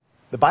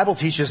The Bible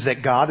teaches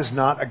that God is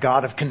not a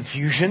God of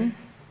confusion.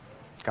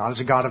 God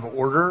is a God of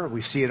order.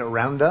 We see it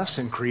around us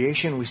in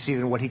creation. We see it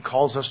in what He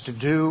calls us to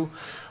do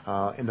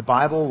in the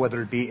Bible,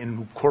 whether it be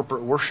in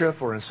corporate worship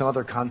or in some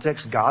other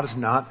context. God is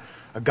not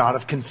a God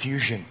of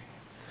confusion.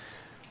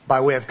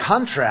 By way of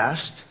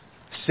contrast,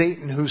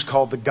 Satan, who's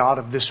called the god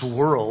of this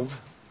world,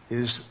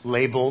 is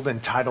labeled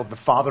and titled the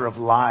father of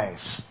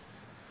lies.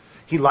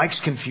 He likes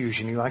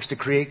confusion. He likes to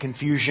create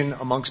confusion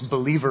amongst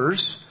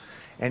believers,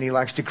 and he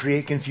likes to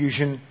create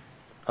confusion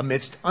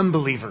amidst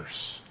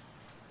unbelievers.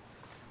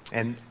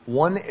 And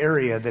one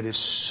area that is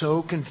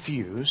so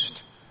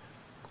confused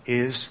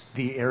is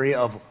the area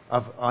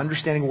of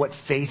understanding what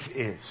faith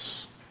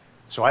is.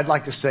 So I'd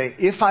like to say,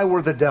 if I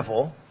were the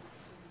devil,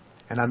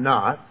 and I'm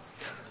not,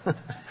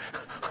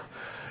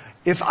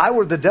 if I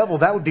were the devil,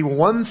 that would be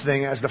one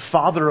thing as the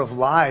father of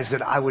lies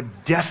that I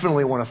would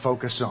definitely want to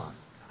focus on.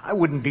 I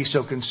wouldn't be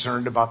so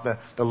concerned about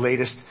the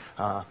latest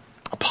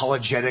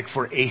apologetic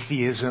for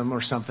atheism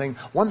or something.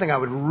 One thing I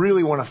would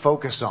really want to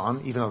focus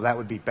on, even though that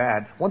would be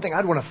bad, one thing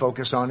I'd want to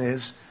focus on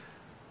is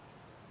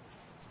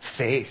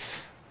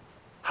faith.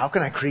 How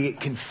can I create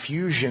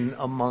confusion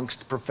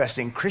amongst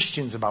professing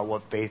Christians about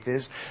what faith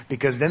is?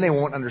 Because then they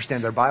won't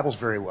understand their Bibles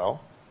very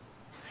well.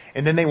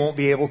 And then they won't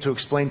be able to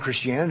explain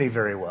Christianity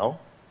very well.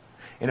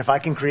 And if I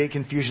can create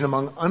confusion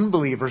among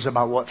unbelievers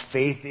about what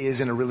faith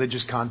is in a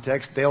religious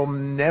context, they'll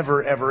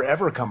never, ever,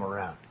 ever come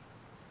around.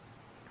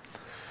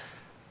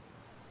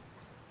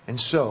 And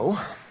so,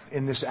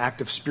 in this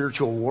act of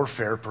spiritual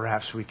warfare,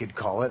 perhaps we could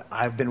call it,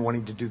 I've been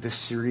wanting to do this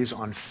series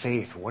on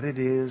faith, what it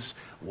is,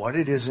 what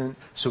it isn't,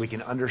 so we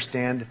can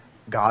understand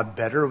God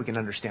better, we can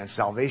understand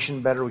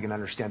salvation better, we can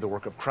understand the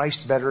work of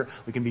Christ better,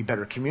 we can be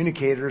better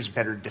communicators,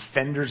 better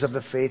defenders of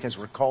the faith as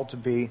we're called to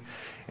be.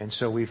 And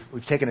so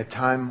we've taken a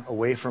time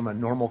away from a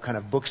normal kind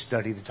of book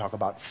study to talk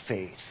about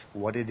faith,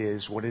 what it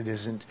is, what it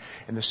isn't.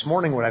 And this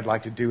morning what I'd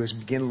like to do is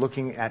begin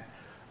looking at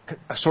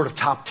a sort of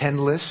top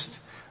 10 list,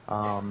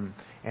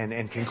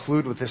 and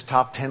conclude with this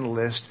top 10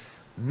 list,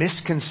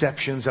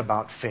 misconceptions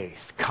about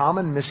faith,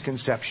 common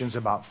misconceptions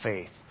about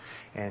faith.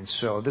 And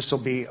so this will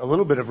be a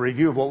little bit of a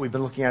review of what we've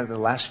been looking at in the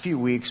last few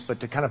weeks, but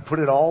to kind of put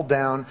it all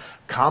down,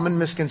 common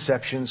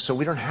misconceptions, so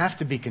we don't have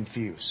to be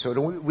confused, so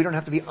we don't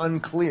have to be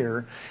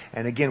unclear.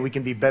 And again, we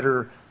can be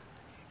better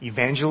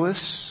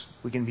evangelists,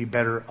 we can be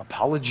better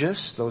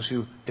apologists, those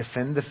who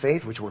defend the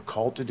faith, which we're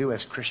called to do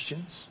as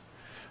Christians.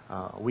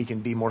 We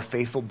can be more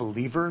faithful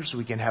believers.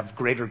 We can have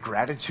greater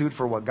gratitude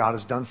for what God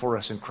has done for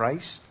us in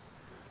Christ.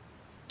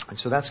 And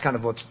so that's kind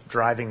of what's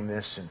driving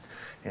this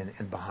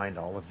and behind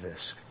all of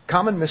this.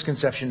 Common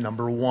misconception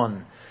number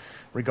one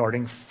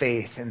regarding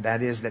faith, and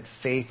that is that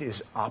faith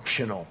is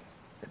optional.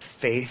 That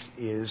faith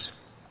is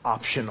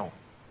optional.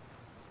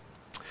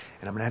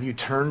 And I'm going to have you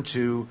turn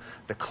to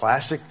the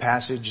classic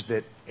passage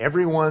that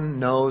everyone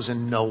knows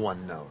and no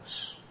one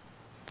knows.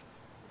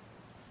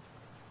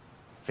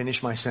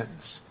 Finish my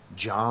sentence.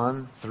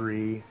 John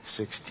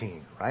 3:16,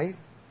 right?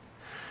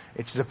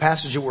 It's the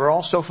passage that we're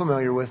all so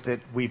familiar with that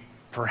we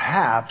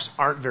perhaps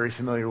aren't very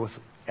familiar with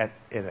it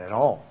at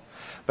all.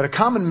 But a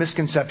common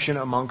misconception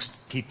amongst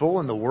people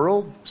in the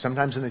world,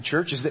 sometimes in the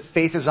church, is that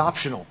faith is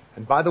optional.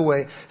 And by the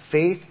way,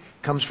 faith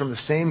comes from the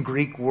same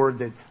Greek word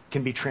that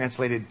can be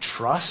translated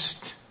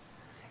trust.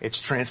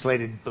 It's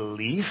translated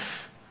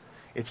belief.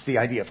 It's the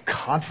idea of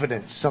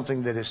confidence,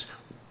 something that is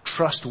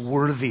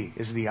trustworthy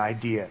is the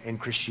idea in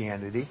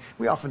Christianity.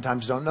 We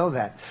oftentimes don't know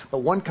that. But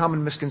one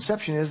common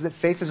misconception is that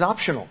faith is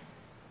optional.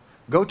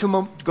 Go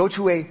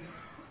to a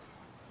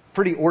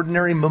pretty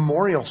ordinary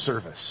memorial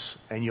service,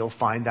 and you'll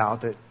find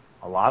out that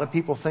a lot of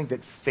people think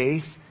that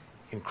faith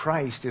in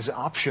Christ is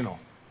optional.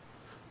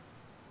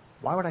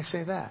 Why would I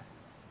say that?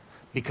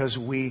 Because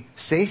we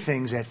say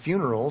things at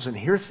funerals and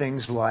hear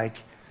things like,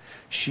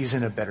 she's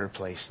in a better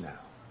place now.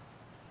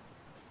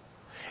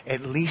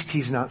 At least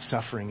he's not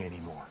suffering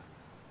anymore.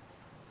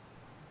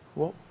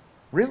 Well,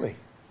 really?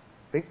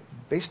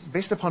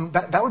 Based upon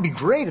that would be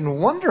great and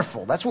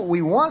wonderful. That's what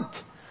we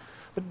want.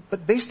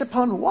 But based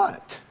upon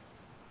what?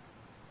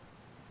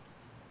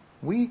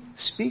 We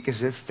speak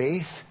as if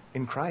faith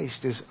in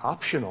Christ is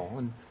optional,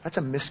 and that's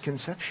a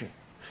misconception.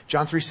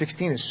 John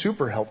 3:16 is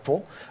super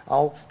helpful.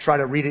 I'll try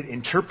to read it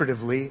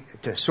interpretively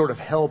to sort of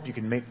help. You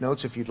can make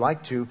notes if you'd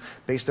like to,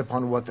 based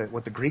upon what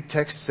the Greek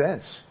text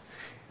says.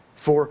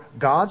 For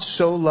God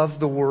so loved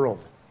the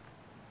world.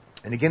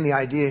 And again, the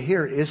idea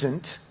here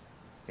isn't,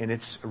 in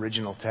its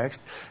original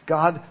text,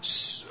 God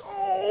so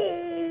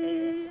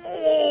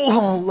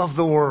loved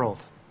the world.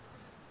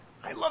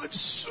 I love it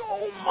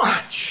so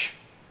much.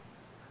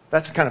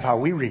 That's kind of how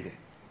we read it.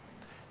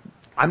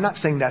 I'm not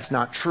saying that's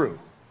not true.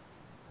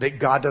 That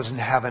God doesn't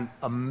have an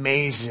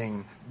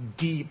amazing,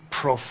 deep,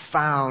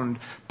 profound,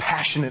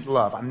 passionate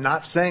love. I'm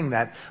not saying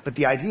that. But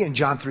the idea in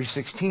John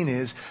 3:16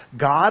 is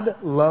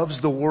God loves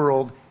the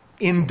world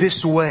in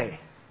this way.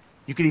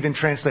 You could even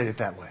translate it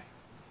that way.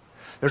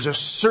 There's a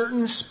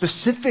certain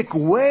specific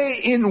way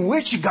in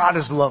which God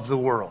has loved the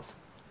world.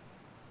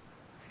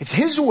 It's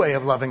His way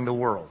of loving the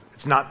world.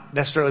 It's not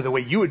necessarily the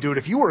way you would do it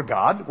if you were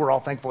God. We're all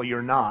thankful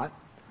you're not.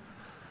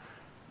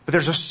 But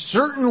there's a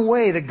certain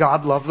way that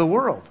God loved the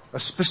world. A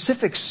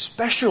specific,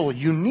 special,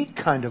 unique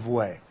kind of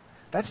way.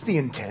 That's the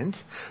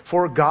intent.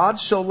 For God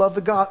so loved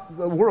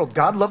the world.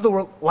 God loved the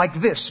world like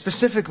this,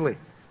 specifically.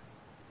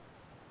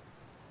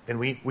 And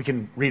we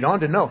can read on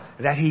to know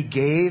that He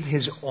gave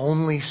His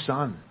only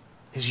Son.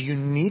 His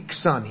unique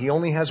Son. He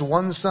only has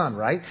one Son,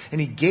 right? And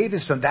He gave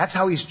His Son. That's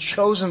how He's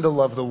chosen to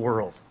love the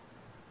world.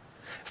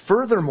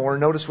 Furthermore,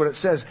 notice what it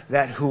says.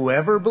 That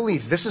whoever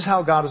believes, this is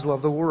how God has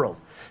loved the world.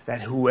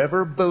 That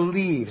whoever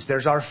believes,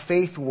 there's our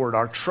faith word,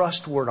 our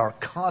trust word, our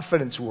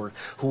confidence word.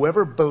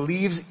 Whoever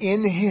believes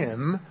in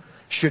Him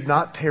should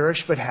not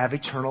perish but have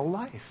eternal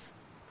life.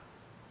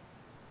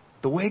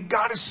 The way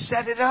God has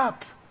set it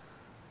up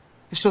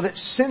is so that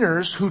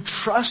sinners who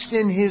trust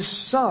in His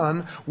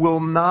Son will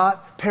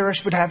not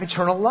perish but have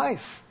eternal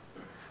life.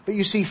 But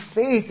you see,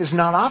 faith is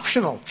not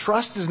optional.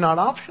 Trust is not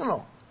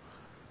optional.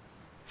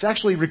 It's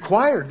actually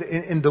required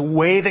in the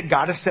way that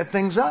God has set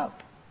things up.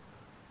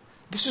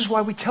 This is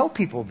why we tell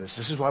people this.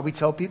 This is why we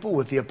tell people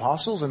with the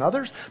apostles and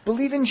others,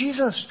 believe in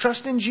Jesus.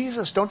 Trust in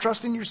Jesus. Don't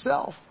trust in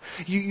yourself.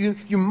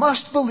 You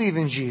must believe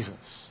in Jesus.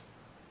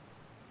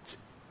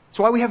 It's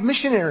why we have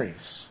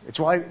missionaries. It's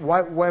why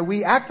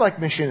we act like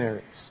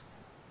missionaries.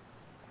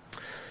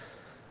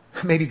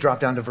 Maybe drop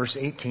down to verse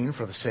 18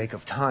 for the sake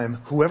of time.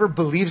 Whoever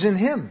believes in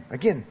Him,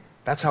 again,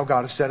 that's how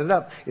God has set it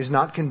up, is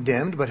not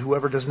condemned, but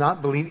whoever does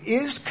not believe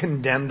is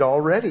condemned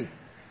already,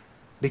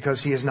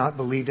 because he has not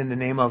believed in the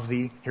name of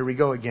the, here we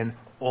go again,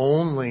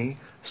 only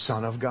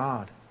Son of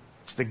God.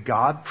 It's the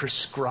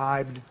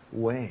God-prescribed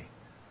way.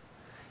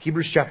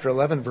 Hebrews chapter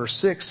 11, verse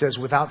 6 says,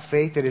 without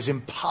faith it is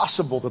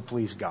impossible to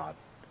please God.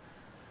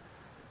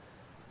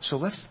 So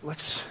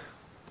let's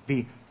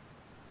be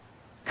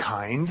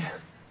kind.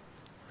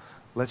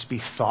 Let's be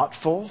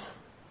thoughtful.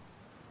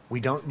 We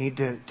don't need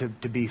to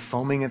be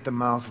foaming at the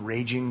mouth,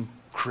 raging,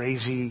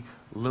 crazy,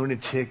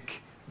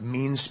 lunatic,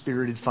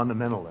 mean-spirited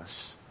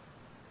fundamentalists.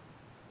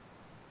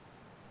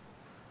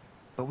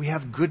 But we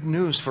have good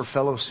news for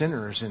fellow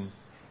sinners,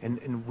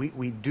 and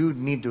we do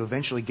need to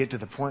eventually get to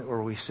the point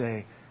where we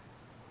say,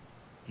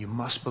 you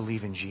must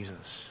believe in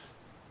Jesus.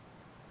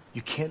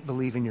 You can't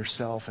believe in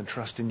yourself and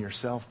trust in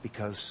yourself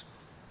because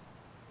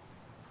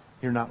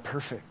you're not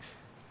perfect.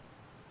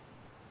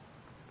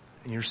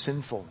 And you're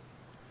sinful.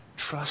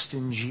 Trust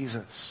in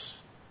Jesus.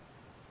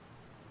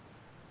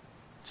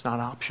 It's not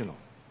optional.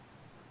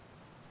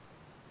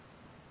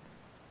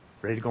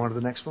 Ready to go on to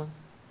the next one?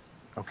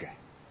 Okay.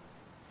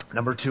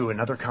 Number 2,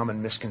 another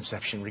common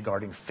misconception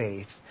regarding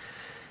faith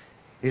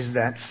is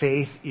that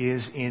faith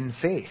is in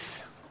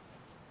faith.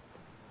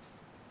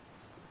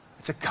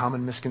 It's a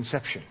common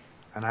misconception.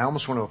 And I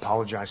almost want to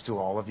apologize to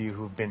all of you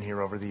who've been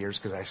here over the years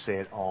because I say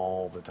it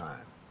all the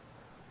time.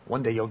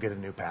 One day you'll get a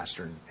new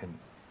pastor and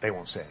they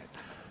won't say it.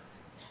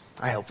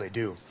 I hope they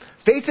do.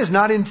 Faith is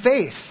not in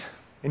faith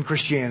in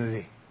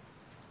Christianity.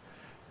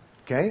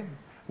 Okay?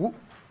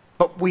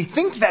 But we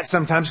think that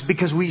sometimes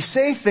because we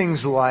say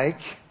things like,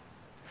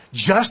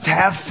 just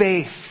have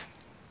faith.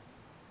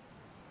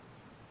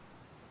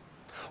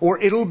 Or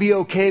it'll be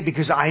okay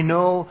because I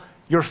know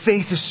your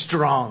faith is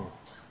strong.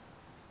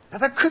 Now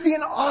that could be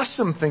an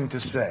awesome thing to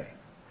say.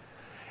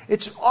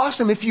 It's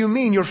awesome if you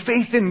mean your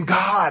faith in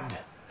God,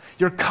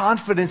 your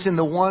confidence in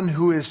the one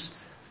who is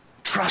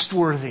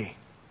trustworthy.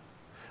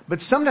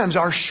 But sometimes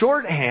our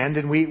shorthand,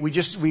 and we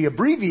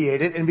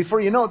abbreviate it, and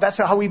before you know it, that's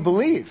how we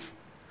believe.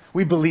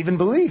 We believe in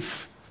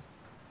belief.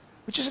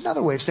 Which is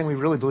another way of saying we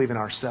really believe in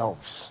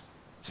ourselves.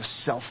 It's a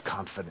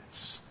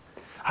self-confidence.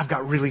 I've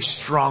got really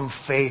strong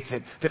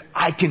faith that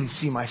I can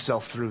see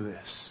myself through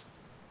this.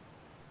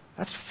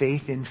 That's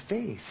faith in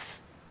faith.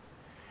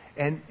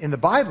 And in the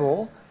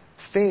Bible,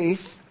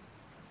 faith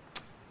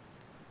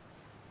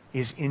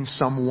is in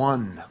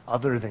someone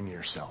other than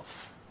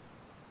yourself.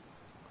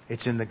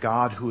 It's in the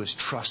God who is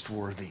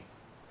trustworthy,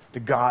 the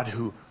God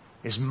who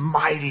is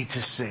mighty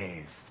to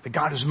save, the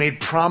God who's made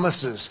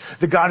promises,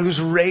 the God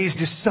who's raised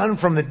His Son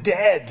from the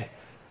dead.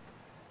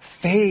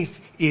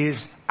 Faith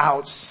is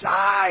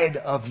outside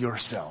of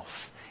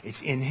yourself.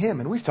 It's in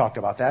Him. And we've talked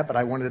about that, but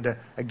I wanted to,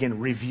 again,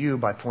 review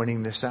by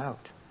pointing this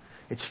out.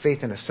 It's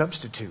faith in a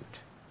substitute.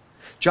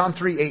 John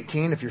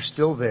 3:18, if you're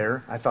still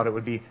there, I thought it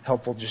would be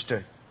helpful just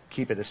to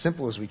keep it as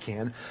simple as we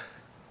can.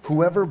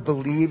 Whoever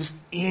believes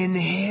in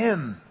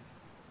Him.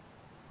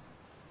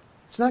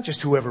 It's not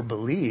just whoever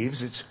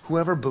believes, it's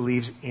whoever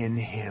believes in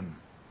Him.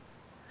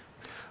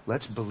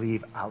 Let's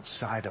believe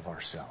outside of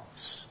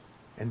ourselves.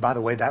 And by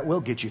the way, that will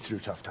get you through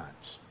tough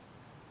times.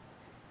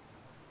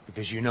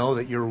 Because you know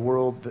that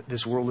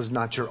this world is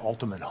not your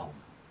ultimate home.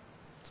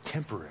 It's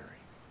temporary.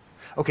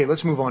 Okay,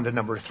 let's move on to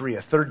number 3.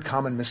 A third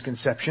common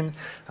misconception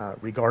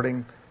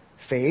regarding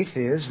faith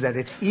is that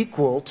it's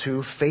equal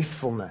to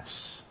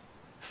faithfulness.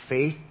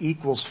 Faith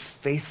equals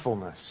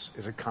faithfulness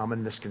is a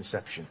common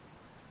misconception.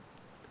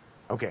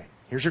 Okay,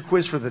 here's your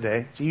quiz for the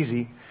day. It's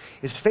easy.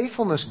 Is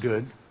faithfulness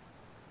good?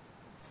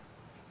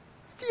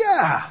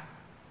 Yeah.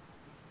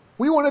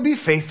 We want to be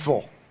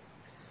faithful,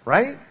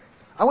 right?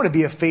 I want to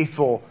be a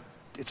faithful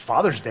it's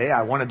Father's Day.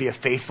 I want to be a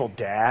faithful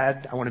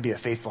dad. I want to be a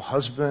faithful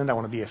husband. I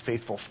want to be a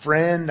faithful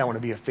friend. I want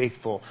to be a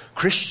faithful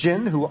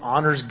Christian who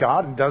honors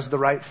God and does the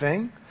right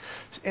thing.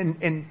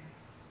 And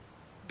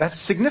that's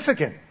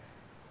significant.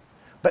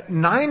 But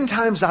 9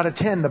 times out of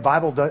 10, the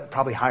Bible does,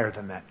 probably higher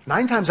than that.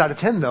 9 times out of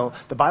 10, though,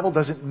 the Bible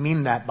doesn't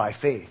mean that by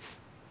faith.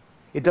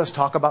 It does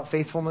talk about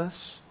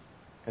faithfulness,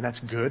 and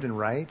that's good and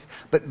right.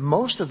 But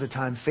most of the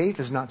time, faith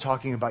is not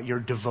talking about your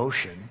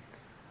devotion.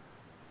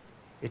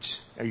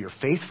 Or your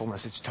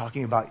faithfulness. It's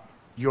talking about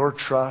your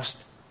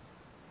trust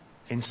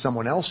in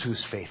someone else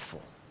who's faithful.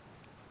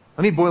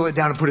 Let me boil it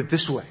down and put it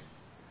this way.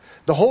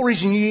 The whole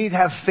reason you need to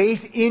have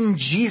faith in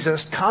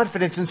Jesus,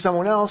 confidence in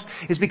someone else,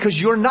 is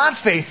because you're not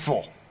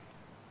faithful.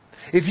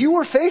 If you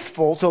were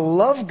faithful to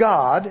love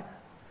God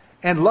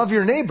and love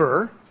your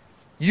neighbor,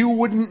 you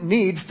wouldn't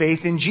need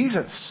faith in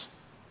Jesus.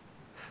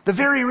 The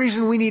very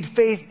reason we need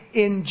faith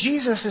in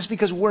Jesus is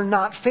because we're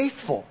not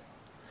faithful.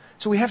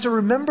 So we have to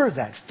remember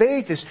that.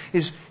 Faith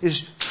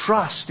is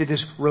trust, it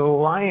is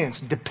reliance,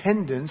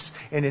 dependence,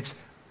 and it's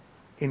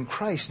in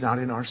Christ, not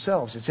in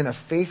ourselves. It's in a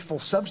faithful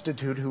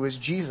substitute who is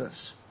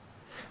Jesus.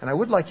 And I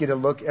would like you to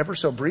look ever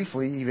so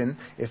briefly, even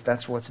if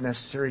that's what's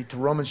necessary, to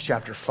Romans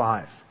chapter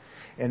 5.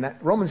 And that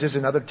Romans is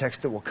another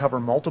text that will cover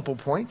multiple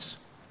points.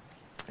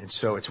 And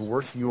so it's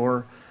worth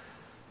your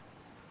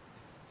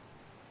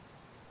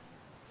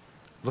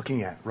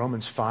looking at.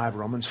 Romans 5,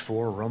 Romans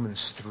 4,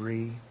 Romans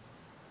 3.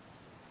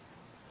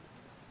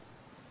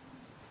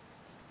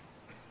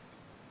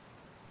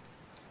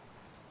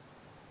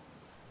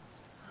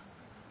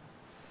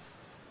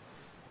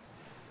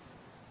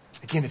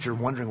 Again, if you're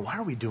wondering, why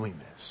are we doing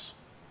this?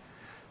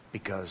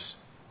 Because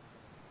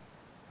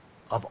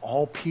of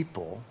all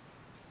people,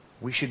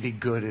 we should be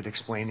good at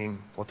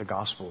explaining what the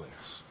gospel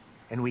is.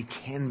 And we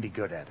can be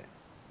good at it.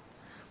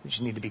 We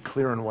just need to be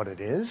clear on what it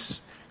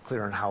is,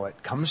 clear on how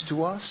it comes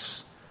to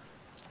us,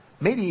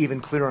 maybe even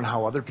clear on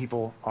how other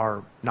people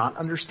are not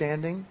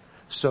understanding,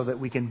 so that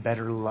we can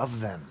better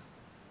love them.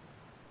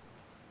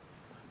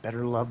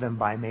 Better love them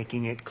by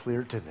making it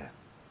clear to them.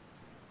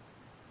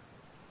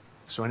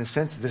 So in a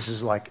sense, this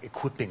is like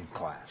equipping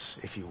class,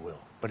 if you will.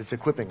 But it's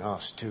equipping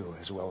us too,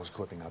 as well as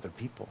equipping other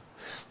people.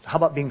 How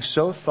about being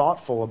so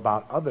thoughtful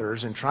about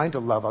others and trying to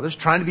love others,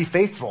 trying to be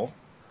faithful,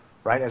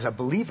 right, as a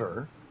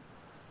believer,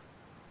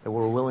 that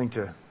we're willing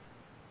to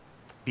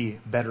be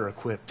better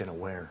equipped and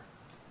aware.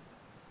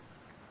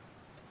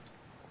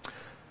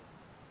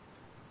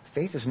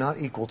 Faith is not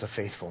equal to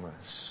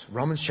faithfulness.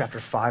 Romans chapter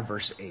 5,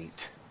 verse 8.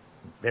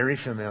 Very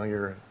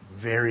familiar,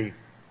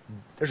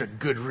 there's a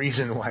good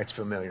reason why it's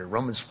familiar.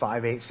 Romans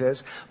 5:8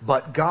 says,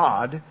 "But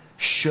God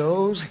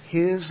shows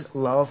His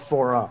love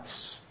for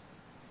us."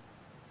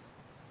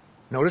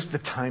 Notice the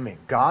timing.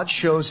 God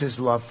shows His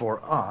love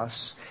for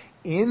us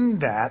in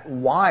that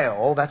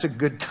while, that's a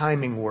good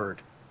timing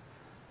word,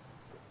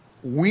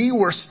 we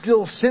were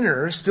still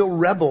sinners, still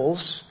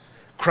rebels,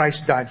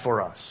 Christ died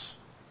for us.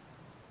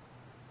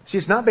 See,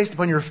 it's not based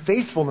upon your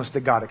faithfulness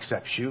that God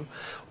accepts you.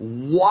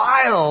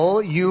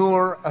 While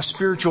you're a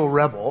spiritual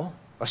rebel,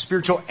 a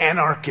spiritual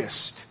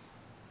anarchist,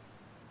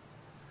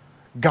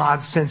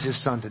 God sends His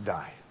Son to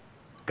die.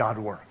 God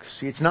works.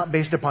 See, it's not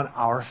based upon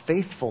our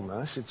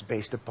faithfulness. It's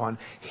based upon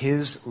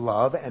His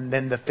love and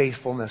then the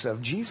faithfulness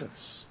of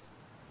Jesus.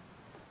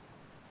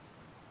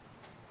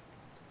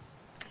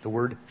 The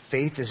word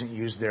faith isn't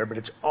used there, but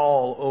it's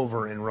all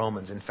over in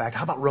Romans. In fact,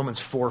 how about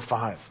Romans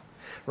 4:5?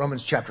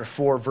 Romans chapter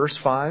 4, verse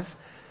 5.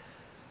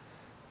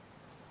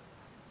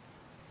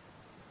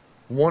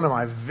 One of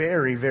my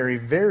very, very,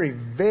 very,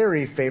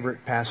 very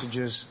favorite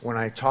passages when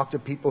I talk to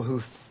people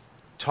who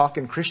talk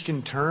in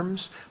Christian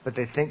terms, but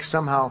they think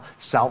somehow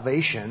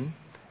salvation,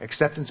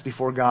 acceptance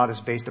before God, is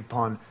based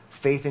upon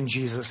faith in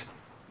Jesus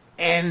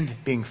and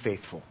being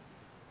faithful.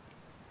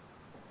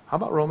 How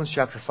about Romans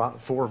chapter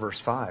 4,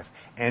 verse 5?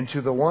 "And to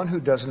the one who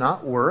does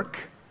not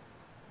work,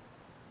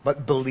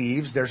 but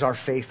believes," there's our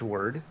faith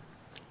word,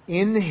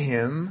 "in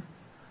Him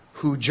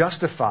who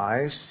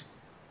justifies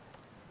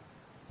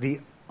the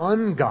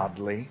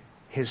ungodly,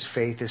 his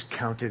faith is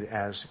counted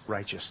as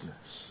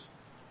righteousness."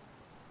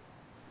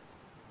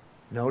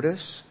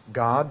 Notice,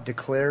 God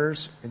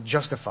declares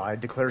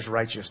justified, declares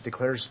righteous,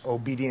 declares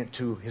obedient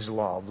to His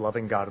law of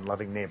loving God and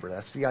loving neighbor.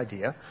 That's the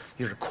idea.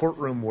 These are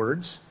courtroom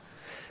words.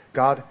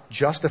 God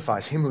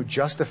justifies. Him who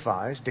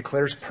justifies,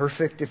 declares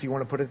perfect, if you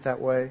want to put it that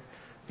way.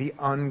 The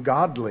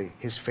ungodly,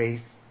 his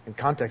faith, in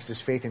context, his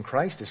faith in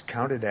Christ is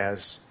counted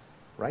as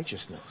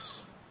righteousness.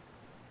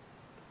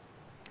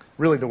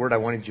 Really, the word I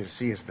wanted you to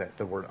see is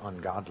the word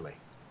ungodly.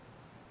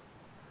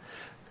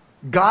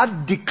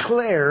 God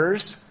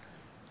declares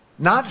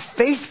not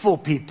faithful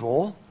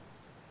people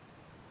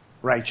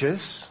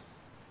righteous.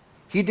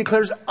 He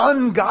declares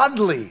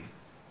ungodly,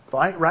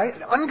 right?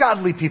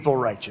 Ungodly people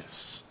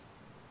righteous.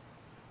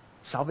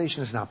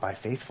 Salvation is not by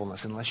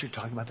faithfulness unless you're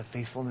talking about the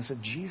faithfulness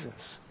of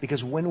Jesus.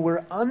 Because when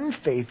we're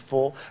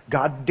unfaithful,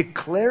 God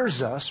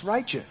declares us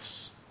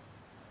righteous.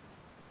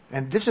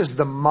 And this is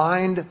the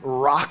mind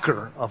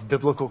rocker of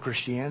biblical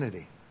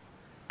Christianity.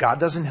 God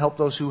doesn't help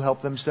those who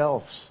help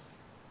themselves.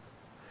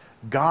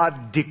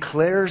 God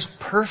declares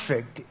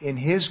perfect in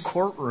his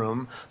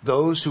courtroom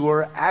those who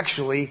are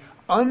actually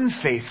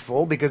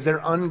unfaithful because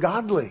they're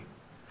ungodly.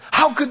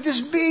 How could this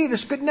be?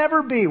 This could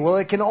never be. Well,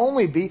 it can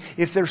only be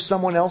if there's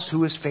someone else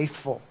who is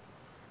faithful.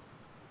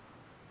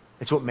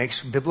 It's what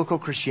makes biblical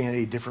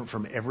Christianity different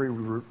from every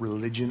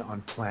religion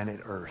on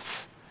planet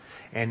Earth.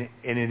 And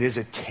it is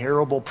a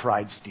terrible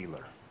pride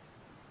stealer.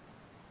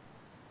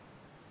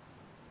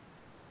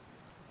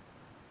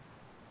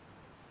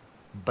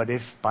 But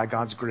if, by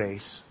God's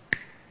grace,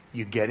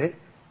 you get it,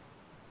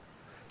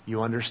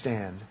 you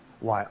understand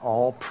why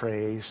all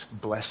praise,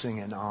 blessing,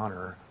 and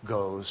honor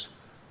goes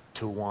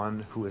to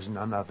one who is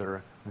none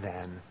other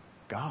than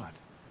God.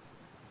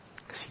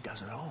 Because he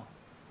does it all.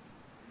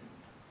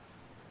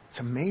 It's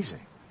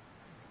amazing.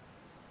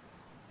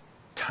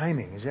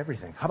 Timing is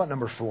everything. How about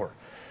number 4?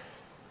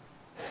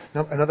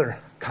 Another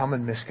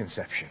common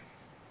misconception.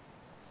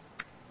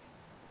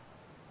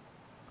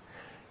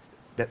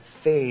 That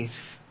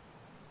faith,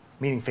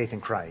 meaning faith in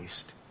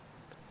Christ,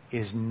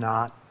 is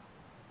not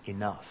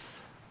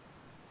enough.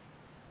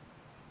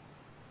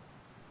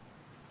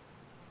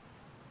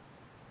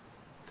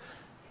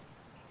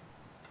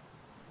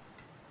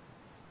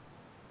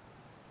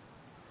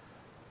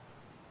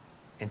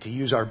 And to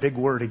use our big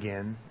word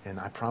again, and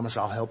I promise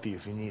I'll help you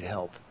if you need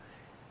help,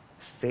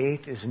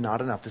 faith is not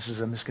enough. This is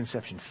a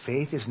misconception.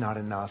 Faith is not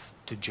enough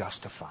to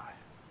justify.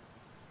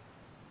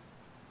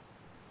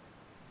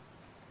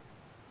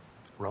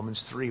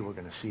 Romans 3, we're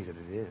going to see that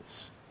it is.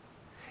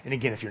 And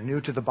again, if you're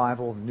new to the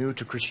Bible, new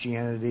to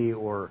Christianity,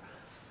 or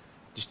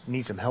just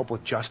need some help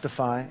with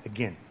justify,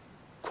 again,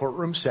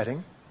 courtroom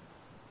setting.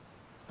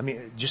 I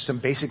mean, just some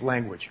basic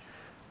language.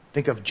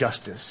 Think of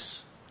justice,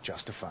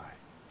 justify,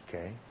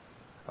 okay?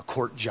 A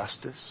court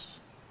justice.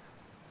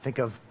 Think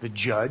of the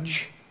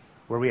judge,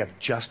 where we have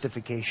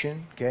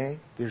justification, okay?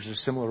 There's a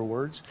similar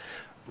words.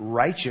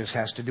 Righteous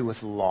has to do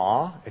with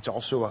law. It's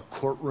also a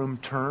courtroom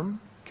term,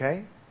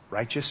 okay?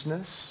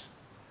 Righteousness.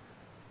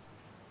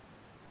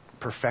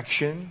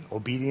 Perfection,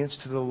 obedience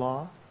to the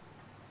law.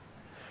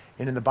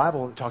 And in the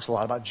Bible, it talks a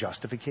lot about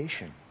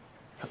justification.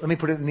 Let me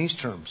put it in these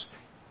terms.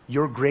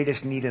 Your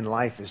greatest need in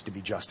life is to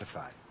be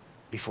justified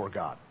before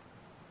God.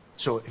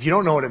 So if you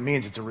don't know what it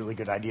means, it's a really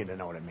good idea to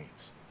know what it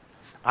means.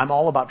 I'm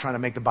all about trying to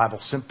make the Bible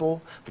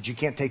simple, but you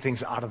can't take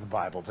things out of the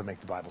Bible to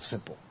make the Bible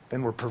simple.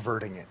 Then we're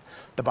perverting it.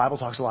 The Bible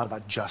talks a lot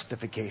about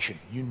justification.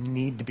 You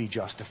need to be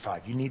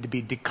justified. You need to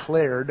be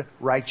declared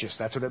righteous.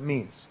 That's what it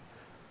means.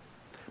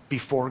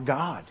 Before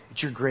God.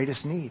 It's your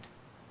greatest need.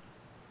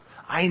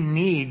 I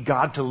need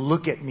God to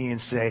look at me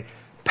and say,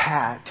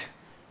 Pat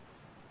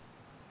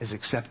is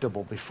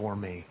acceptable before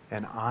me,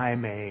 and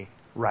I'm a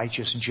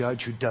righteous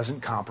judge who doesn't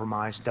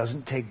compromise,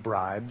 doesn't take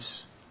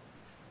bribes,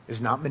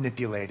 is not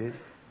manipulated.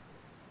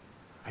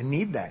 I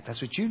need that.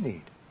 That's what you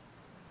need.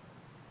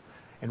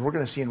 And we're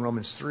going to see in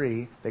Romans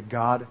 3 that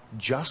God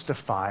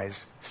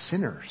justifies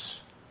sinners.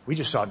 We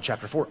just saw in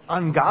chapter 4,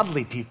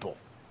 ungodly people.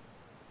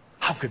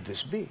 How could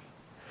this be?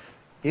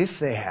 If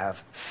they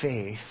have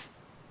faith,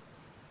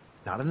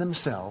 not in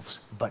themselves,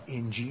 but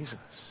in Jesus.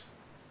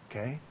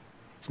 Okay?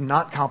 It's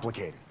not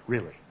complicated,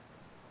 really.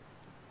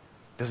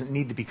 It doesn't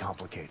need to be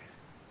complicated.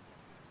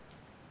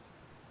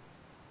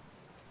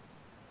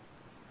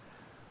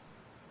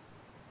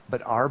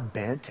 But our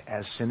bent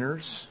as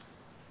sinners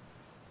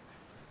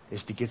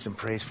is to get some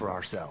praise for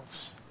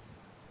ourselves.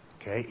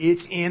 Okay?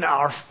 It's in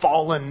our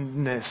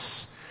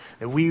fallenness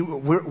that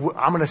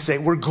I'm going to say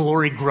we're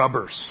glory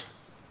grubbers.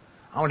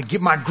 I want to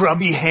get my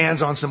grubby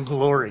hands on some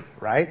glory,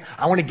 right?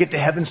 I want to get to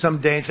heaven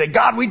someday and say,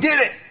 God, we did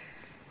it.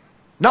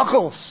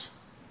 Knuckles.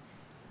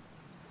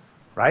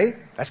 Right?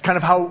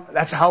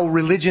 That's how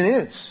religion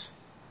is.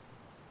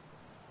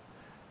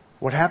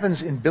 What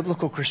happens in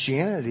biblical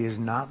Christianity is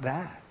not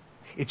that.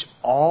 It's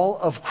all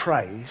of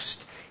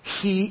Christ.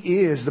 He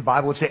is, the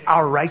Bible would say,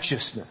 our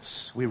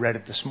righteousness. We read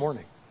it this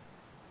morning.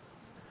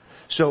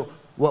 So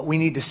what we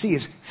need to see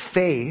is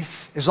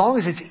faith, as long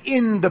as it's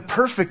in the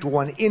perfect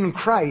one, in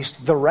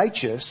Christ, the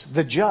righteous,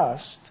 the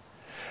just,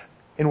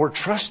 and we're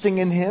trusting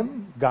in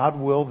him, God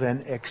will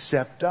then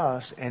accept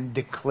us and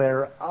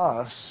declare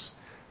us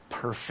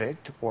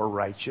perfect or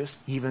righteous,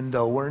 even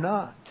though we're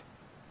not.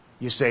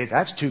 You say,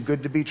 that's too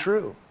good to be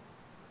true.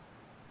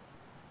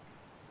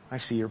 I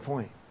see your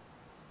point.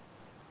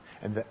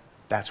 And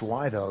that's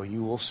why, though,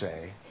 you will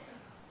say,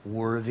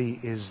 worthy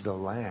is the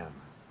Lamb.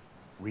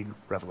 Read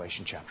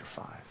Revelation chapter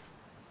 5.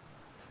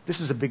 This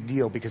is a big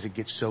deal because it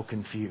gets so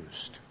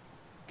confused.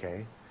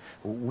 Okay?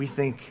 We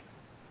think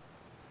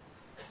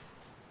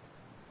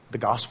the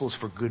gospel is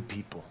for good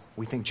people.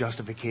 We think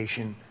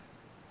justification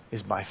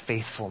is by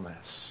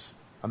faithfulness.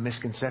 A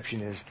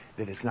misconception is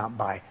that it's not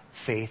by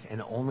faith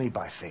and only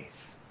by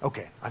faith.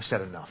 Okay, I've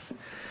said enough.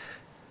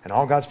 And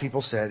all God's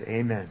people said,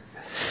 amen.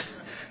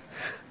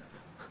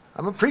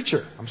 I'm a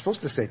preacher. I'm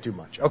supposed to say too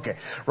much. Okay,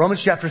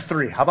 Romans chapter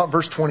 3. How about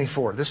verse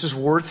 24? This is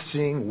worth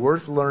seeing,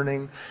 worth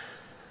learning.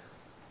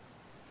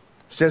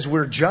 says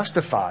we're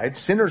justified.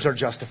 Sinners are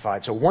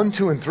justified. So 1,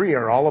 2, and 3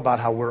 are all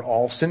about how we're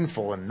all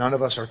sinful and none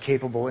of us are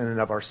capable in and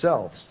of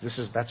ourselves.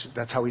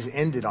 That's how he's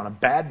ended on a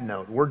bad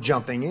note. We're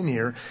jumping in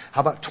here. How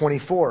about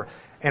 24?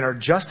 And are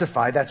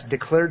justified, that's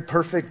declared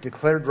perfect,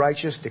 declared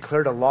righteous,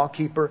 declared a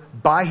lawkeeper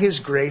by his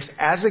grace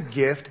as a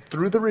gift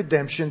through the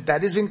redemption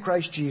that is in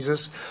Christ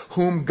Jesus,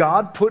 whom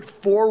God put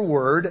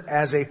forward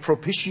as a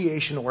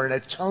propitiation or an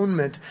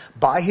atonement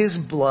by his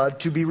blood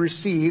to be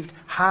received.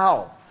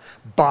 How?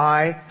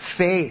 By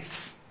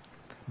faith,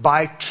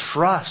 by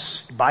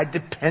trust, by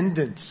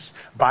dependence,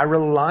 by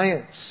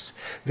reliance.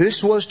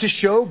 This was to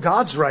show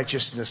God's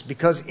righteousness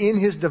because in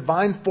his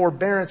divine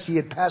forbearance he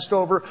had passed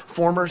over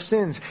former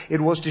sins. It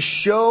was to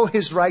show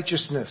his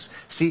righteousness.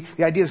 See,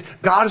 the idea is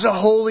God is a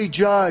holy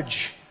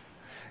judge.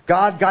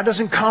 God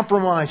doesn't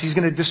compromise. He's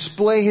going to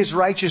display his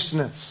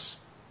righteousness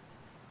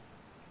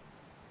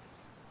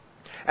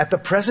at the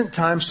present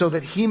time so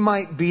that he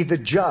might be the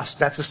just.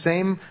 That's the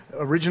same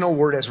original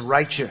word as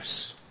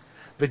righteous.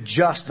 The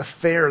just, the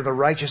fair, the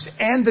righteous,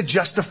 and the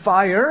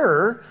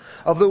justifier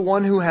of the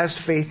one who has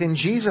faith in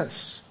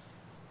Jesus.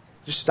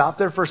 Just stop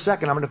there for a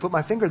second. I'm going to put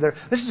my finger there.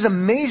 This is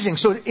amazing.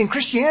 So in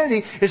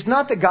Christianity, it's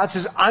not that God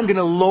says, I'm going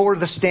to lower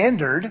the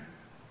standard.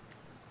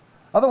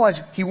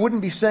 Otherwise, he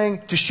wouldn't be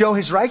saying to show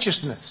his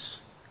righteousness.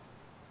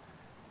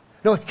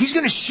 No, he's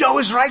going to show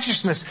his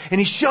righteousness, and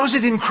he shows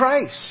it in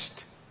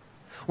Christ.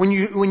 When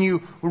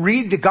you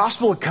read the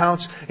gospel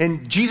accounts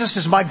and Jesus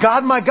says, my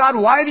God,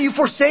 why have you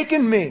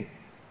forsaken me?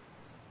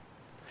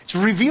 It's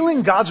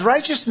revealing God's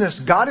righteousness.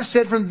 God has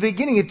said from the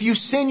beginning, if you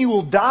sin, you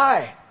will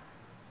die.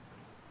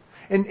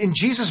 And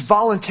Jesus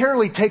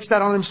voluntarily takes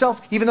that on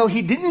himself, even though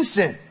he didn't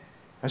sin,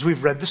 as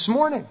we've read this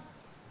morning.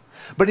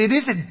 But it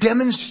is a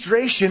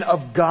demonstration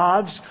of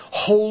God's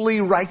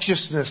holy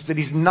righteousness that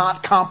he's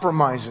not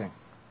compromising.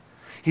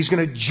 He's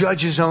going to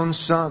judge his own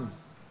son.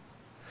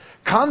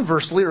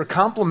 Conversely, or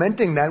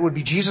complementing that, would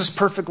be Jesus'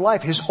 perfect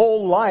life. His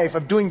whole life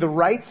of doing the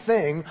right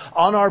thing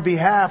on our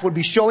behalf would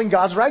be showing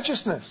God's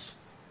righteousness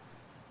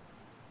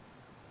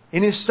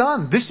in his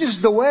son. This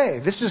is the way.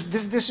 This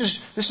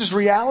is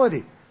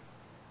reality.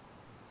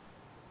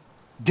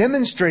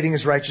 Demonstrating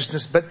his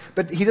righteousness,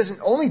 but he doesn't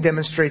only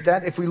demonstrate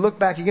that. If we look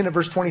back again at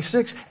verse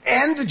 26,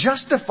 and the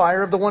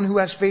justifier of the one who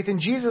has faith in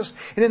Jesus.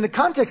 And in the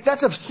context,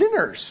 that's of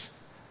sinners.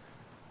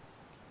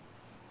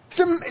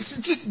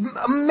 It's just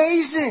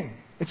amazing.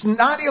 It's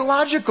not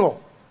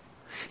illogical.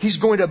 He's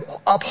going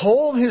to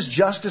uphold his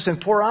justice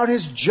and pour out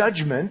his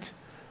judgment.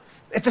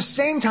 At the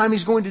same time,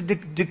 he's going to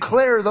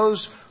declare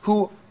those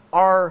who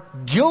are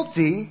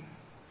guilty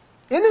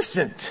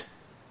innocent,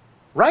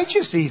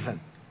 righteous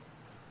even.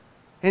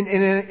 And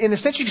in a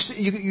sense,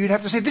 you'd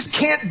have to say, this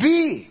can't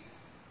be.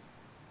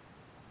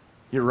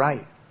 You're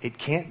right. It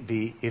can't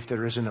be if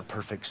there isn't a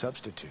perfect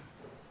substitute.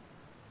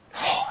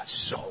 Oh, it's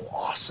so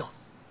awesome.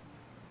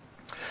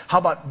 How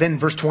about then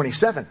verse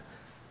 27?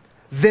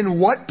 Then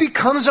what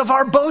becomes of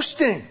our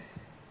boasting?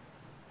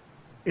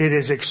 It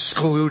is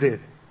excluded.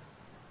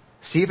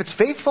 See, if it's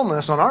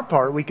faithfulness on our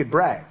part, we could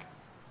brag.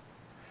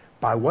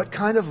 By what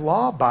kind of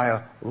law? By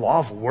a law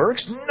of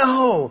works?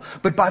 No,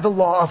 but by the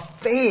law of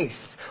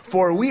faith.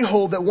 For we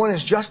hold that one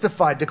is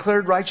justified,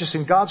 declared righteous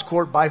in God's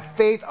court by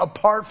faith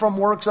apart from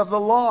works of the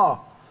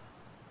law.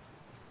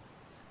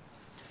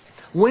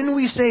 When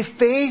we say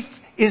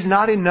faith is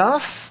not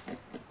enough,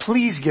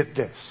 please get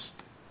this.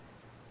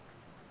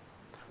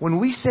 When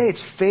we say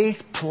it's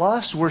faith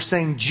plus, we're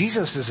saying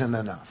Jesus isn't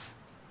enough.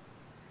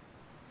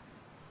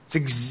 It's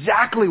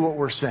exactly what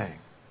we're saying.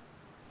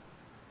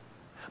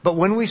 But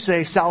when we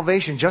say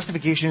salvation,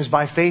 justification is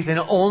by faith and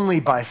only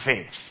by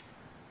faith,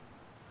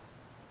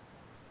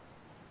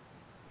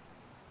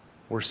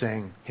 we're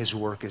saying his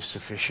work is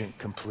sufficient,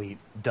 complete,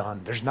 done.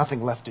 There's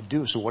nothing left to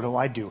do. So what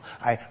do?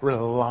 I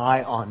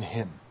rely on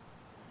him.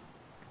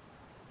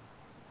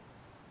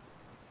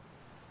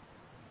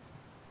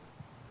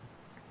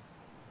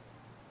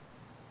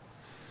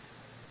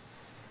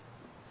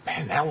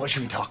 Man, now what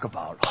should we talk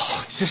about?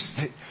 Oh,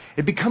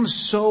 it becomes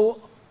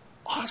so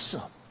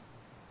awesome.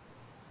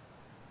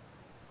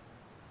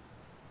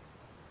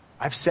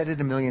 I've said it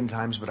a million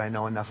times, but I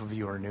know enough of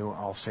you are new.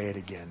 I'll say it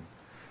again.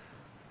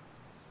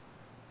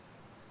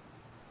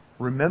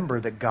 Remember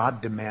that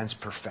God demands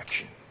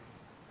perfection.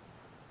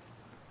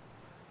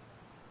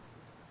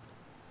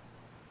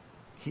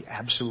 He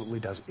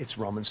absolutely does. It's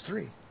Romans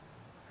 3.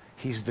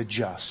 He's the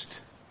just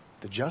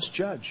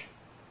judge.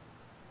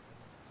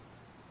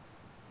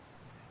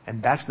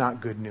 And that's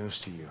not good news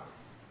to you.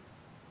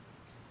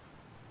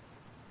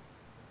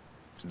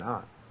 It's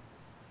not.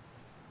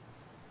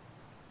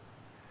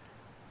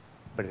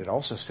 But it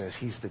also says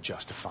he's the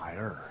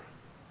justifier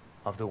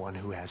of the one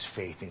who has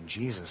faith in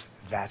Jesus.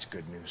 That's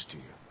good news to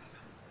you.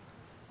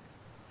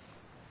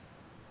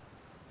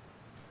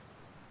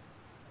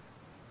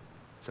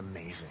 It's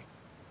amazing.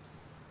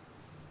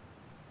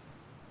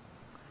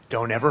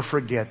 Don't ever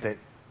forget that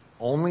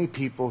only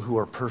people who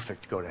are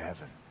perfect go to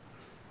heaven.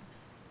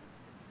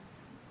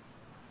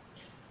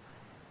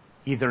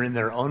 Either in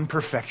their own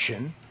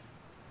perfection,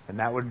 and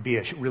that would be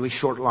a really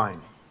short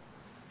line,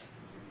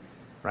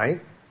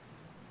 right?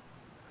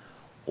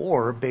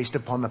 Or based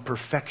upon the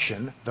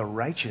perfection, the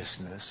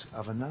righteousness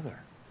of another.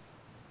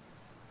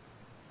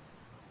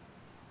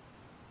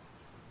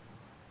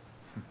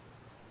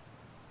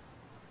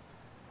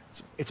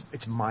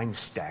 It's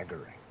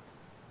mind-staggering,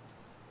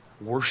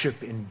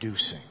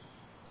 worship-inducing,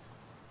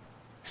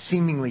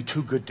 seemingly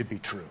too good to be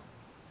true.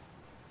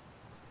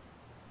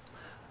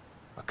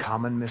 A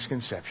common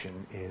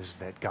misconception is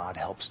that God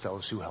helps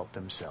those who help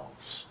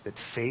themselves, that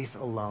faith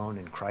alone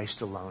in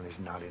Christ alone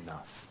is not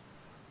enough.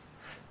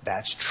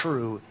 That's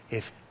true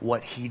if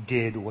what he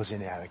did was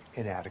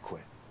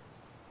inadequate.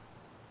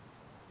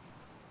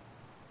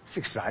 It's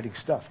exciting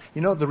stuff.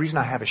 You know the reason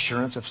I have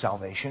assurance of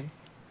salvation?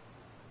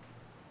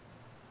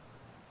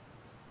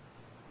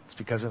 It's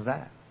because of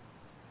that.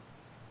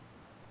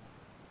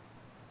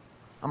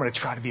 I'm going to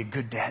try to be a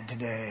good dad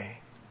today.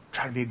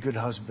 Try to be a good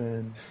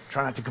husband.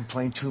 Try not to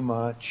complain too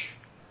much.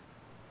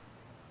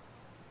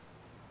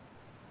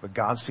 But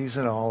God sees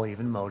it all,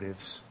 even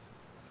motives.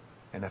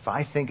 And if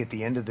I think at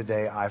the end of the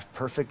day I've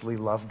perfectly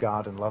loved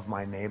God and loved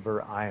my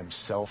neighbor, I am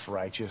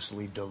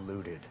self-righteously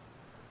deluded.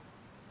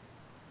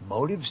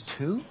 Motives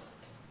too?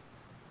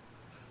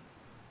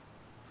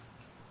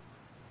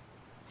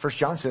 1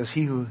 John says,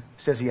 he who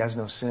says he has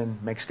no sin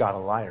makes God a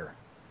liar.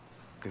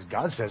 Because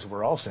God says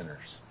we're all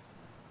sinners.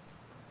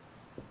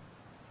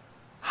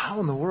 How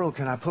in the world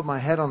can I put my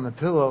head on the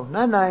pillow?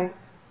 Night-night.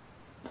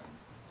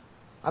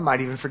 I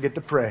might even forget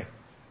to pray.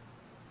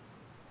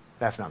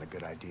 That's not a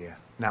good idea.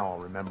 Now I'll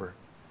remember.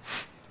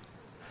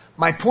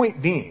 My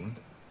point being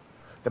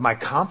that my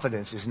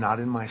confidence is not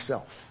in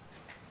myself.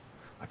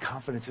 My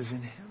confidence is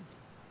in him.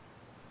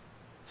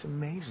 It's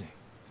amazing.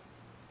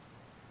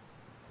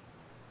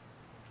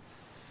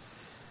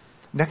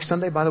 Next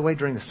Sunday, by the way,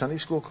 during the Sunday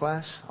school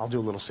class, I'll do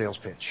a little sales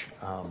pitch.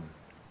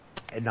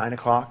 At 9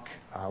 o'clock,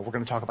 we're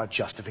going to talk about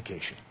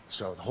justification.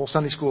 So the whole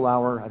Sunday school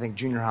hour, I think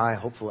junior high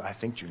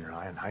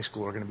and high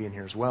school are going to be in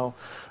here as well.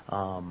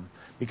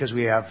 Because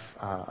we have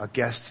a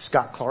guest,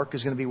 Scott Clark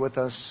is going to be with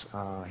us.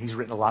 He's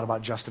written a lot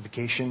about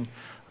justification.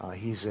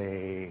 He's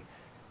a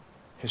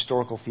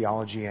historical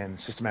theology and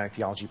systematic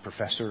theology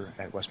professor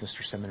at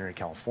Westminster Seminary,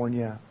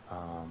 California.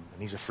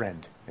 And he's a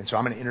friend. And so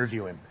I'm going to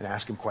interview him and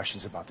ask him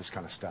questions about this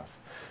kind of stuff.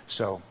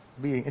 So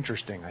it'll be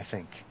interesting, I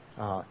think.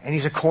 And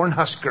he's a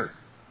Cornhusker.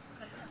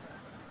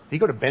 Did he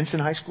go to Benson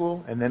High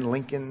School and then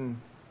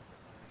Lincoln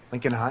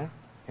High?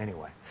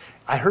 Anyway,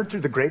 I heard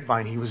through the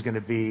grapevine he was going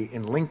to be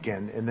in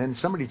Lincoln, and then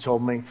somebody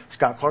told me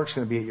Scott Clark's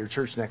going to be at your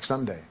church next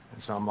Sunday.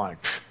 And so I'm like,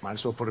 might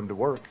as well put him to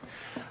work.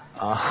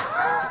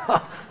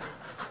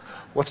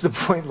 What's the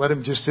point? Let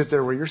him just sit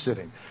there where you're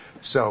sitting.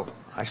 So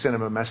I sent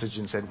him a message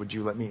and said, would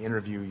you let me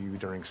interview you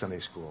during Sunday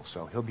school?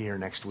 So he'll be here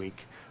next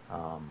week.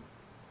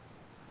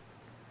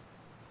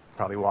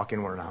 Probably walk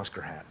in wearing a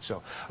Husker hat.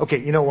 So, okay,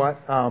 you know what?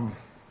 We'll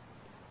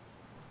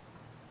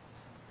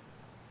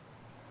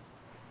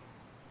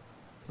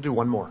do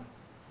one more.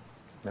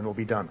 Then we'll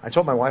be done. I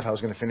told my wife I was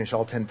going to finish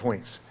all 10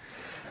 points.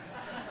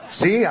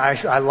 See,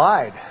 I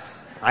lied.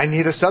 I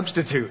need a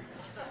substitute.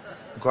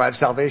 I'm glad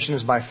salvation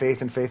is by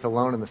faith and faith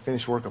alone and the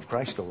finished work of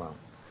Christ alone.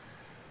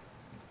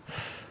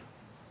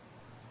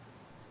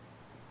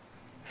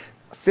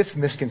 A fifth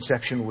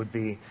misconception would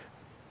be,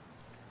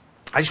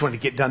 I just wanted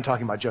to get done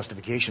talking about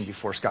justification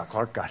before Scott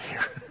Clark got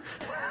here.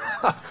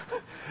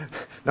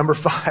 Number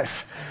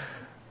 5.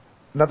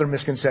 Another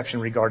misconception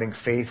regarding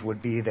faith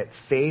would be that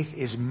faith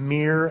is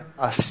mere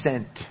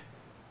assent.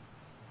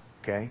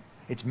 Okay?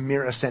 It's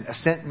mere assent.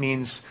 Assent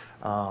means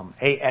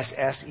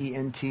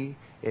A-S-S-E-N-T.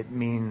 It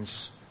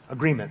means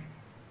agreement.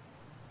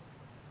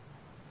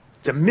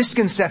 It's a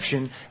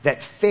misconception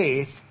that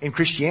faith in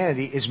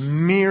Christianity is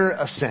mere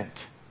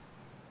assent.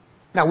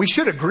 Now, we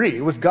should agree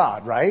with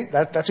God, right?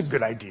 That's a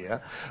good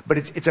idea. But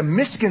it's a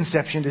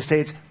misconception to say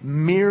it's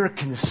mere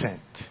consent.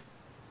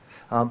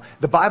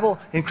 The Bible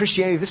in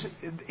Christianity,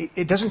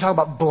 it doesn't talk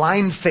about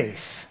blind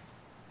faith.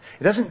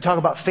 It doesn't talk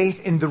about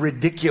faith in the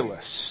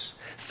ridiculous,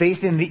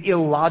 faith in the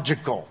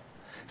illogical,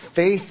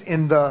 faith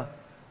in the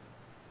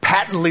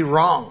patently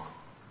wrong.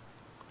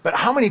 But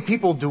how many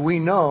people do we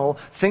know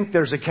think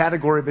there's a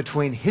category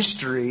between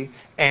history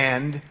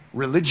and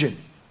religion?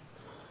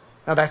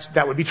 Now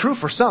that would be true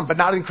for some, but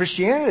not in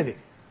Christianity.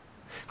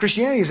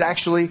 Christianity is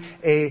actually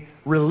a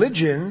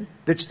religion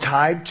that's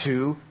tied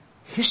to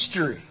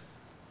history.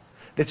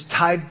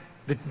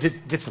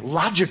 That's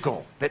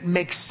logical, that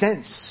makes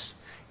sense.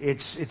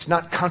 It's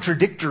not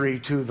contradictory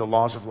to the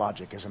laws of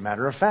logic, as a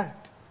matter of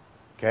fact.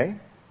 Okay?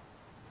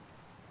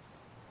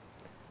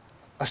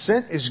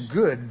 Assent is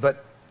good,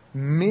 but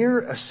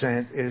mere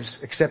assent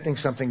is accepting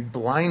something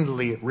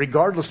blindly,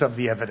 regardless of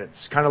the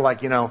evidence. Kind of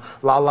like, la,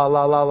 la,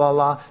 la, la, la,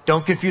 la.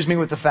 Don't confuse me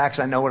with the facts.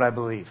 I know what I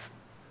believe.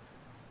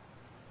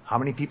 How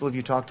many people have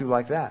you talked to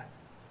like that?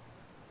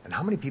 And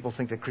how many people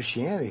think that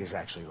Christianity is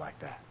actually like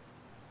that?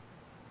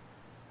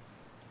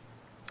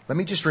 Let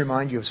me just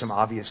remind you of some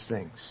obvious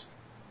things.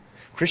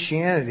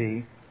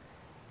 Christianity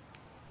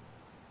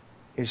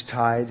is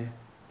tied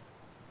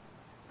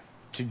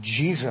to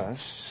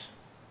Jesus,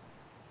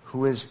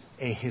 who is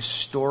a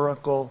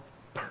historical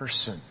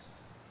person.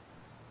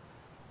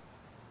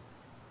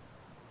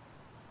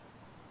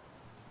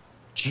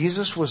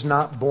 Jesus was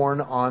not born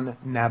on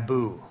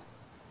Naboo.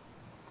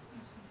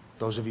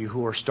 Those of you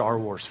who are Star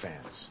Wars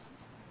fans.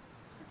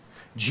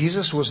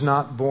 Jesus was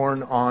not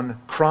born on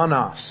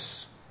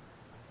Kronos.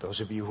 Those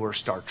of you who are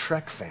Star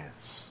Trek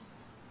fans.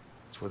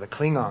 That's where the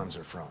Klingons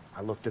are from.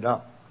 I looked it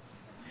up.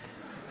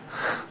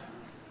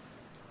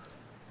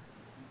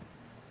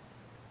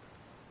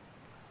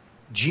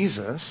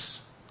 Jesus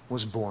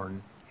was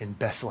born in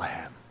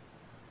Bethlehem.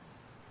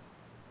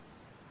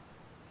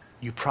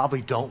 You probably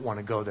don't want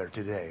to go there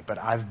today, but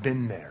I've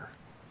been there.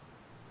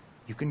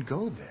 You can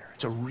go there.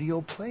 It's a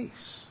real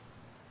place.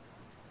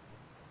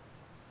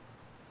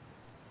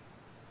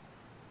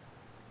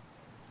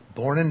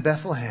 Born in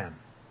Bethlehem.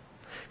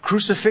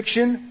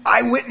 Crucifixion,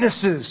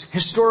 eyewitnesses,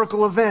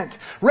 historical event.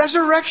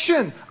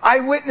 Resurrection,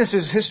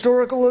 eyewitnesses,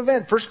 historical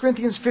event. 1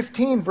 Corinthians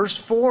 15, verse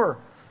 4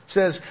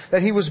 says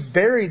that he was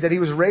buried, that he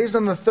was raised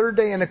on the third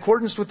day in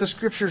accordance with the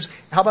scriptures.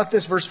 How about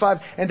this, verse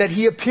 5? And that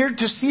he appeared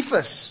to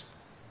Cephas,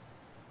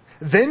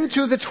 then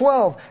to the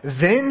 12,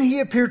 then he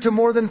appeared to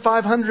more than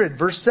 500,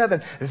 verse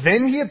 7.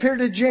 Then he appeared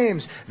to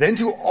James, then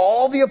to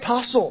all the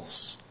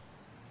apostles.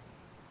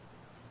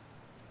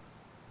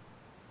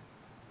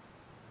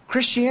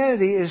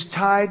 Christianity is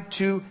tied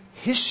to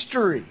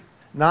history,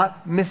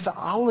 not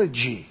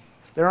mythology.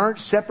 There aren't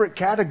separate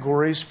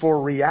categories for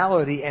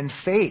reality and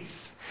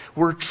faith.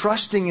 We're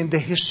trusting in the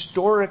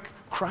historic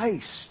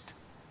Christ.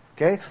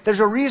 Okay? There's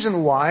a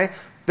reason why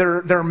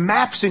there are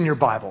maps in your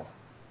Bible.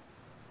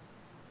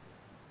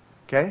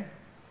 Okay?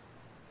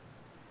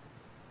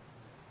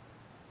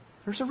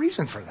 There's a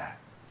reason for that.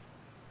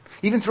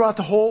 Even throughout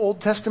the whole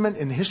Old Testament,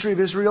 in the history of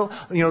Israel,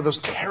 those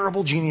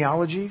terrible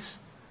genealogies,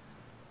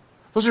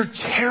 those are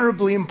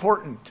terribly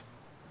important.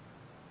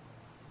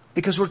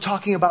 Because we're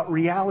talking about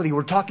reality.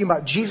 We're talking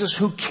about Jesus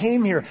who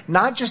came here,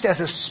 not just as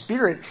a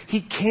spirit. He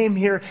came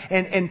here,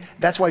 and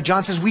that's why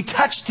John says, we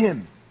touched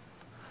him.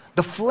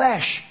 The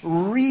flesh,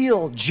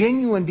 real,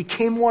 genuine,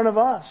 became one of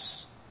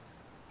us.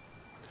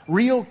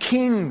 Real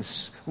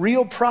kings,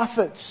 real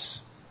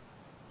prophets,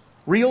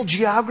 real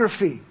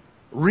geography,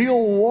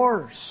 real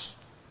wars.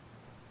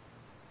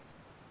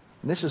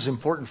 And this is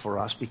important for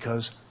us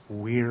because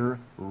we're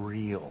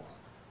real.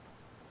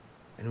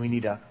 And we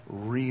need a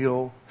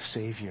real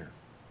Savior.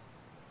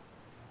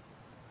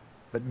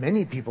 But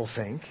many people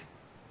think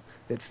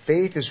that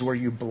faith is where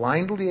you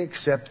blindly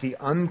accept the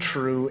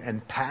untrue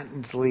and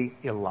patently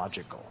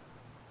illogical.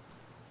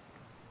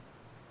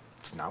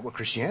 It's not what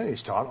Christianity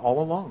has taught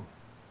all along.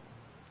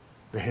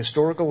 The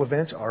historical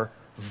events are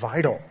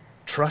vital.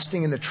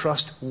 Trusting in the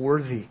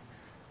trustworthy.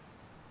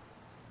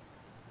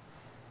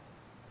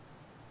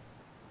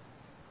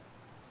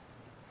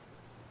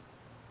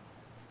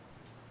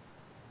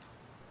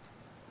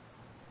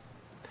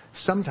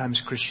 Sometimes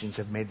Christians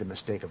have made the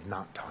mistake of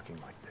not talking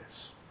like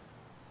this.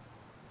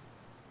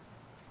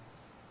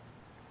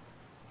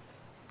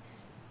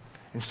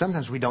 And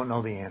sometimes we don't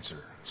know the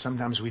answer.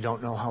 Sometimes we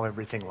don't know how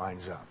everything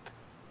lines up.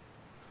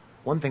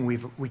 One thing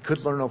we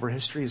could learn over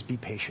history is be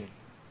patient.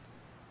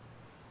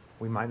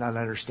 We might not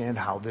understand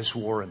how this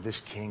war and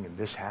this king and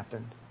this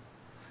happened,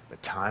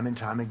 but time and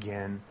time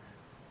again,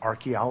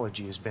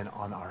 archaeology has been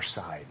on our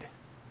side.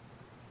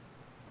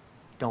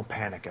 Don't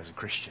panic as a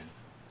Christian.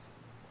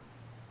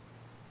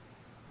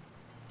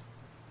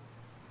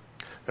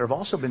 There have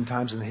also been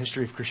times in the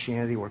history of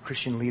Christianity where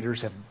Christian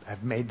leaders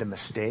have made the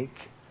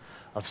mistake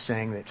of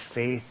saying that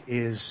faith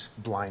is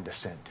blind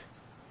assent.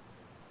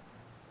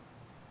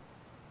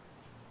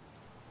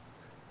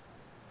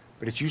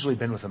 But it's usually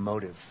been with a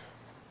motive.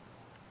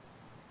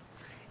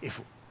 If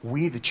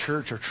we, the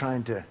church, are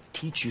trying to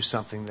teach you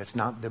something that's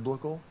not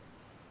biblical,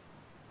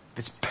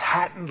 that's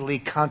patently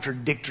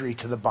contradictory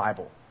to the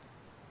Bible,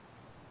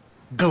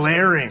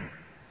 glaring,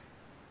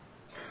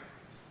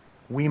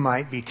 we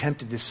might be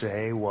tempted to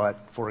say what,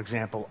 for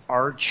example,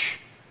 arch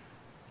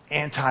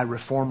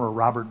anti-reformer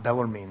Robert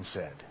Bellarmine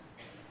said,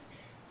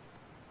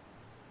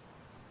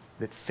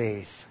 that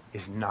faith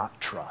is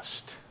not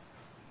trust.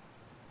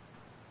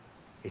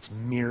 It's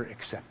mere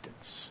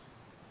acceptance.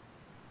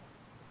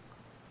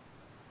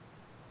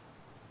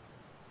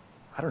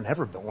 I don't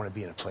ever want to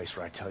be in a place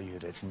where I tell you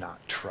that it's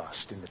not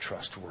trust in the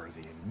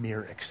trustworthy and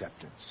mere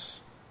acceptance.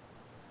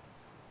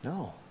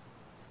 No.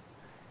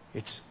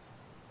 It's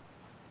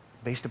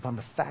based upon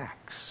the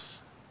facts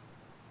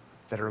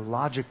that are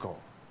logical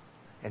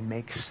and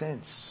make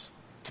sense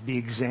to be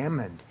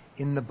examined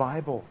in the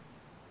Bible.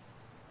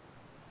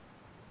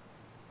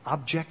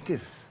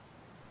 Objective.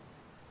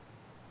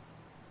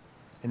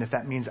 And if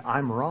that means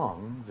I'm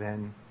wrong,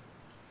 then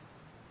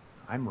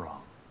I'm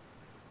wrong.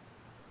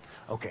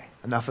 Okay,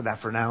 enough of that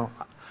for now.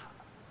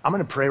 I'm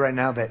going to pray right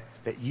now that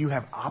you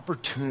have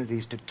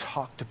opportunities to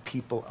talk to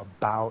people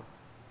about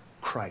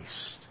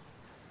Christ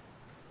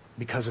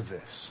because of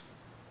this.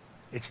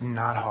 It's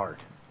not hard.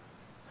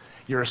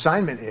 Your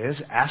assignment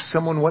is ask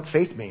someone what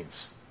faith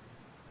means.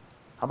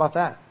 How about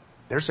that?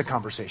 There's a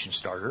conversation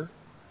starter.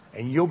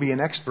 And you'll be an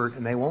expert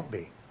and they won't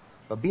be.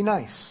 But be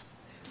nice.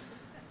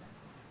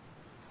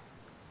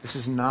 This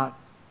is not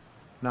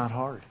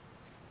hard.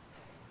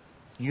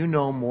 You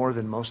know more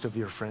than most of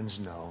your friends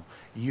know.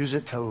 Use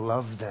it to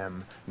love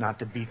them, not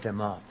to beat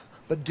them up.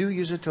 But do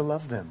use it to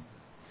love them.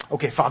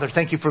 Okay, Father,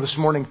 thank you for this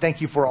morning.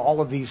 Thank you for all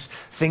of these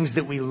things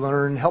that we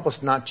learn. Help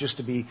us not just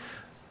to be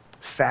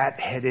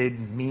fat-headed,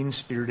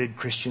 mean-spirited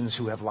Christians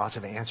who have lots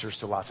of answers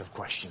to lots of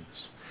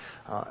questions.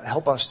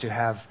 Help us to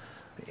have,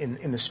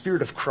 in the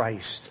Spirit of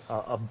Christ,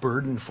 a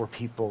burden for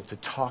people to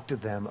talk to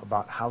them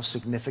about how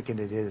significant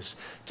it is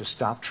to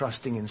stop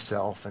trusting in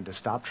self and to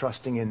stop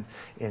trusting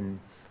in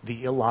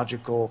the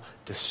illogical,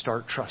 to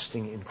start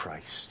trusting in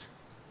Christ.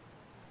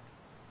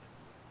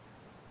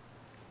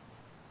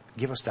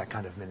 Give us that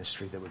kind of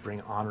ministry that would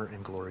bring honor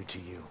and glory to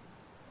you.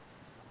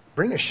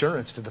 Bring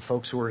assurance to the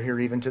folks who are here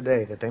even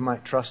today, that they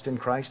might trust in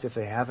Christ if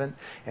they haven't,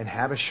 and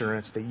have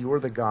assurance that you are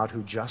the God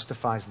who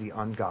justifies the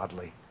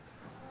ungodly.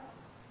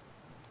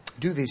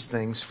 Do these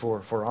things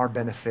for our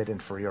benefit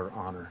and for your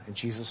honor. In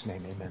Jesus'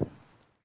 name, amen.